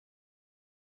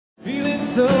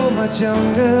so much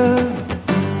younger,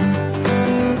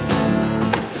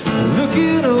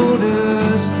 looking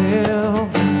older still.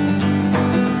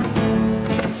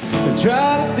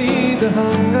 Try to feed the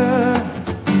hunger.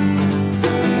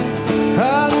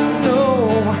 I know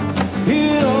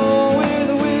it always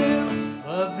will.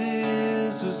 Love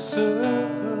is a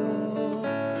circle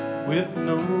with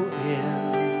no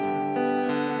end.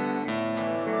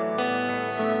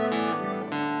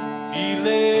 Feel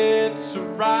it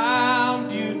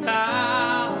surround you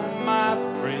now, my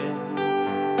friend.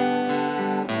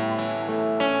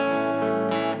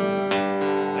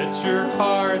 Let your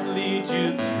heart lead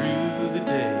you through the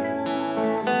day.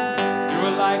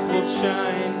 Your light will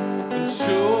shine and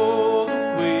show the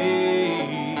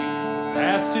way.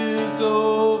 Past is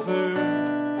over,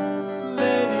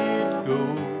 let it go.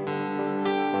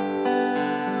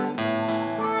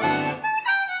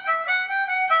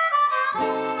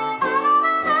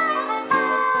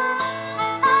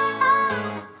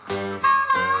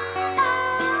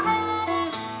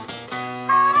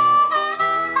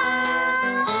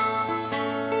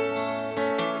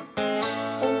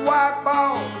 Wipe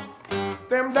off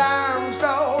them dime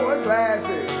store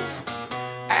glasses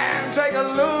and take a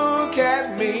look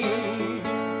at me.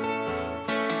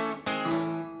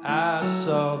 I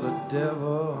saw the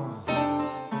devil.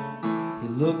 He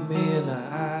looked me in the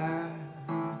eye,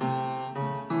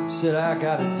 said, I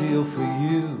got a deal for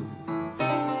you.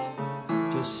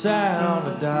 Just sign on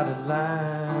the dotted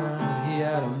line. He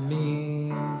had a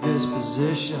mean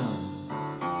disposition,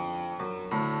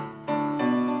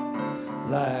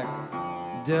 like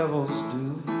devils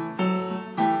do.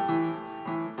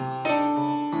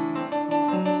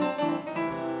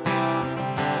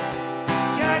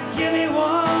 God, give me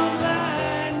one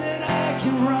line that I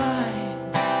can write.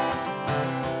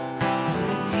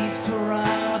 It needs to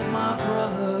rhyme with my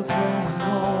brother going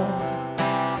home.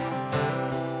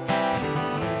 It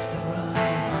needs to rhyme with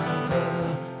my brother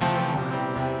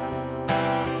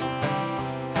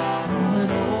going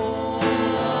home.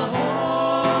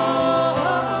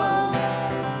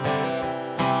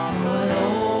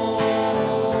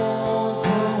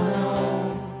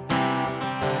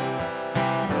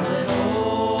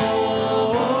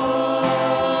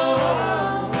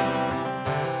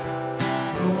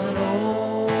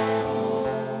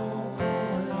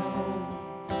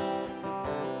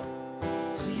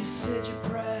 So you said your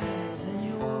prayers and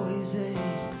you always ate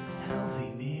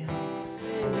healthy meals.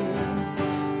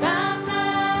 Fly,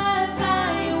 fly,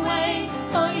 fly away,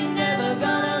 or you're never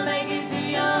gonna make it to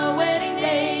your wedding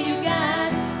day. You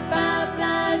got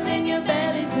fireflies in your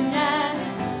belly tonight.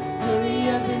 Hurry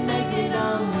up and make it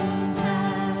on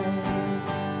time.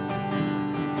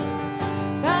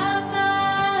 Fly,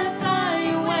 fly, fly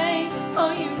away,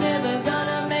 or you're never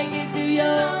gonna make it to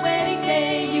your wedding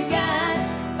day. You got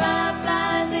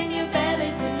fireflies in your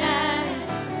belly tonight.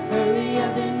 Hurry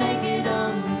up and make it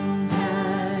on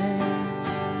time.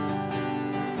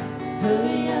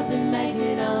 Hurry up and make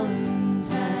it on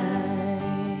time.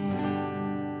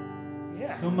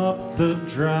 Come up the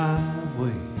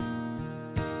driveway,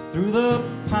 through the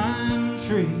pine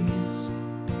trees,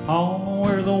 all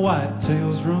where the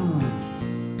whitetails run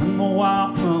and the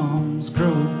wild plums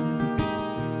grow.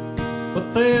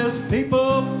 But there's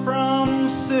people from the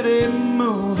city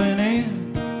moving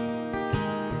in.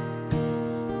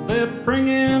 They're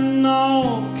bringing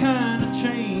all kind of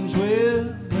change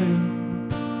with them.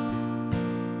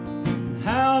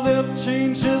 How they'll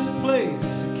change this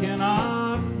place, I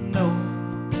cannot know.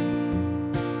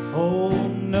 Oh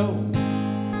no,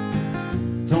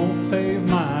 don't pave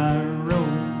my road.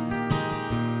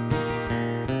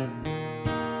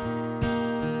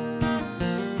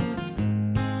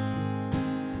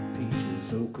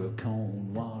 Peaches, okra,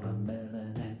 cone,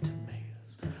 watermelon, and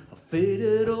tomatoes. A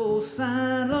faded old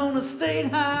sign on a state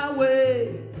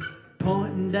highway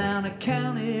pointing down a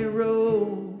county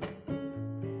road.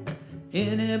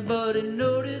 Anybody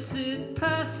notice it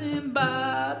passing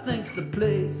by? Thinks the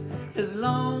place is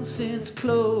long since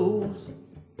closed.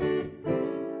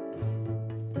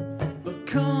 But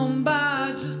come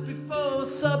by just before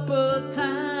supper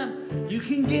time. You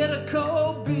can get a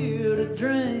cold beer to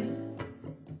drink.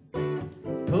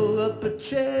 Pull up a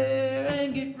chair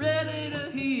and get ready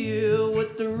to hear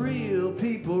what the real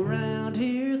people around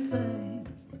here think.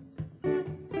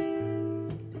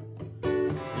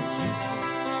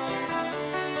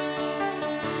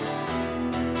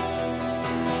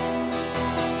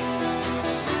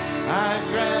 I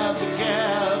grabbed a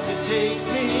cab to take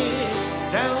me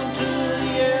down to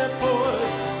the airport,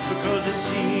 because it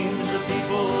seems the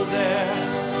people there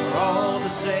are all the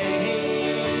same.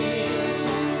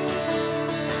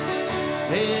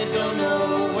 They they don't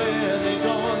know where they're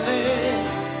going.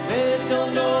 They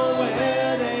don't know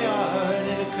where they are. And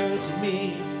it occurred to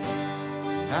me,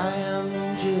 I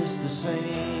am just the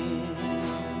same.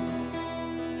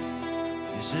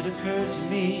 Yes, it occurred to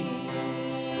me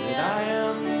that I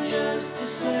am just the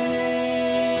same.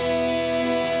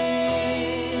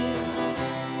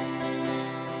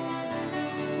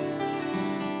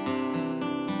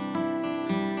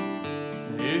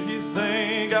 If you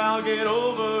think I'll get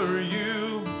over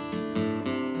you,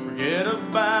 forget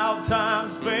about time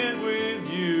spent with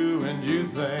you, and you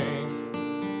think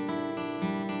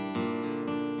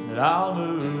that I'll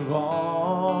move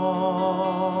on.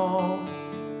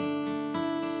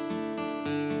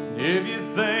 If you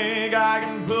think I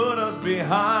can put us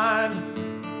behind,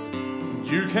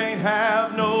 you can't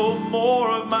have no more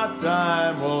of my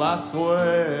time, well, I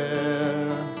swear,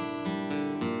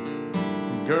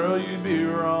 girl, you'd be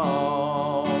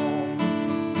wrong.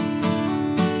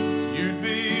 You'd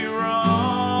be wrong.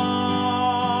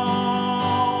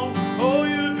 Oh,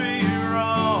 you'd be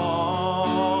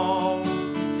wrong.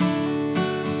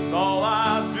 'Cause all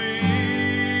I feel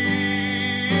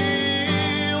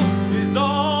is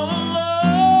all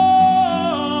alone.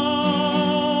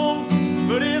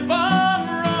 But if I'm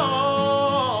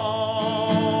wrong,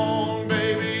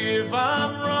 baby, if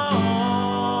I'm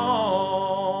wrong,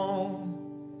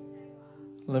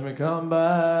 let me come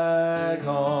back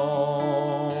home.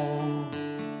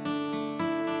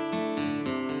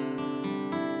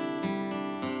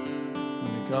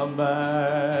 Let me come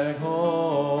back home.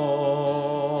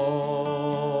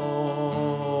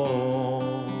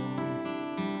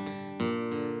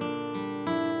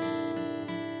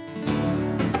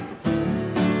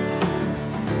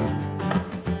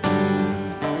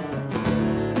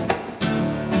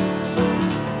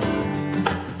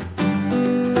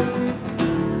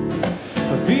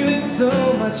 I'm feeling so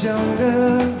much younger,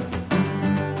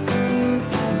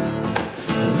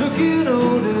 looking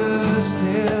older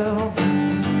still.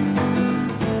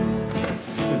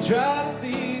 I try to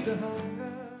feel